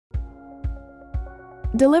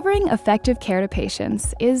Delivering effective care to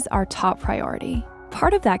patients is our top priority.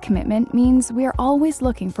 Part of that commitment means we are always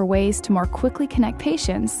looking for ways to more quickly connect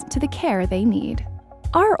patients to the care they need.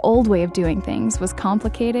 Our old way of doing things was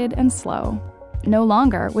complicated and slow. No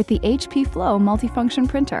longer with the HPFlow multifunction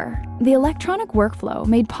printer. The electronic workflow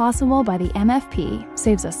made possible by the MFP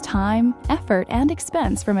saves us time, effort, and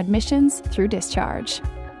expense from admissions through discharge.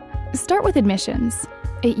 Start with admissions.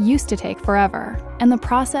 It used to take forever, and the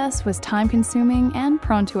process was time-consuming and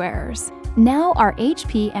prone to errors. Now our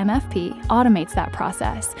HP MFP automates that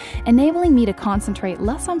process, enabling me to concentrate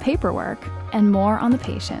less on paperwork and more on the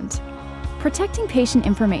patient. Protecting patient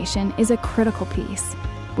information is a critical piece.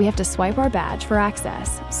 We have to swipe our badge for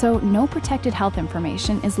access, so no protected health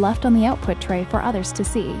information is left on the output tray for others to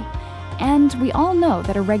see. And we all know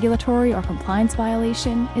that a regulatory or compliance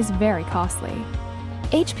violation is very costly.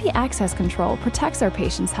 HP Access Control protects our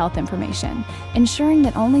patients' health information, ensuring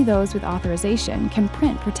that only those with authorization can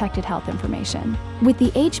print protected health information. With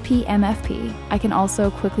the HP MFP, I can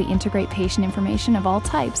also quickly integrate patient information of all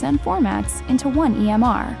types and formats into one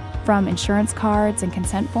EMR, from insurance cards and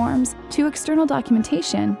consent forms to external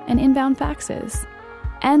documentation and inbound faxes.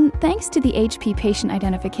 And thanks to the HP Patient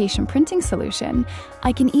Identification Printing solution,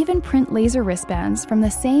 I can even print laser wristbands from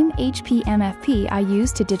the same HP MFP I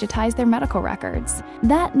use to digitize their medical records.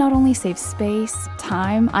 That not only saves space,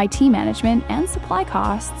 time, IT management, and supply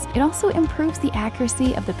costs, it also improves the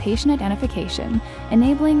accuracy of the patient identification,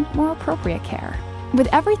 enabling more appropriate care. With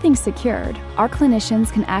everything secured, our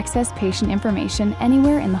clinicians can access patient information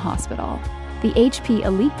anywhere in the hospital. The HP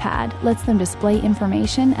Elite Pad lets them display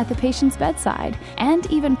information at the patient's bedside and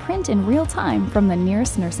even print in real time from the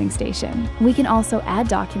nearest nursing station. We can also add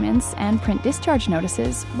documents and print discharge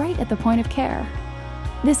notices right at the point of care.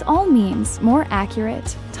 This all means more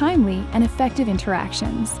accurate, timely, and effective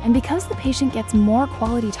interactions. And because the patient gets more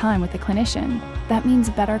quality time with the clinician, that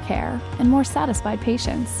means better care and more satisfied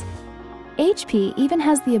patients. HP even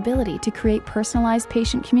has the ability to create personalized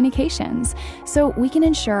patient communications, so we can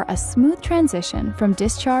ensure a smooth transition from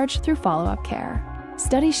discharge through follow-up care.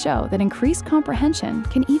 Studies show that increased comprehension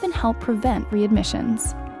can even help prevent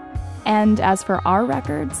readmissions. And as for our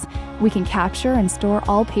records, we can capture and store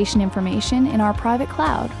all patient information in our private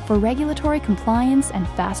cloud for regulatory compliance and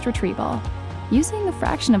fast retrieval, using a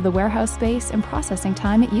fraction of the warehouse space and processing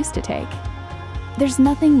time it used to take. There's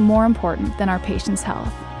nothing more important than our patients'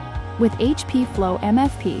 health. With HPFlow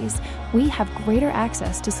MFPs, we have greater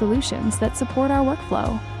access to solutions that support our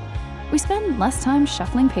workflow. We spend less time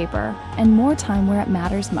shuffling paper and more time where it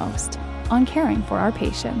matters most, on caring for our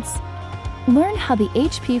patients. Learn how the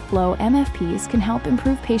HPFlow MFPs can help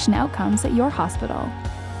improve patient outcomes at your hospital.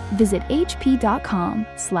 Visit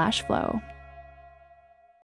hp.com/flow.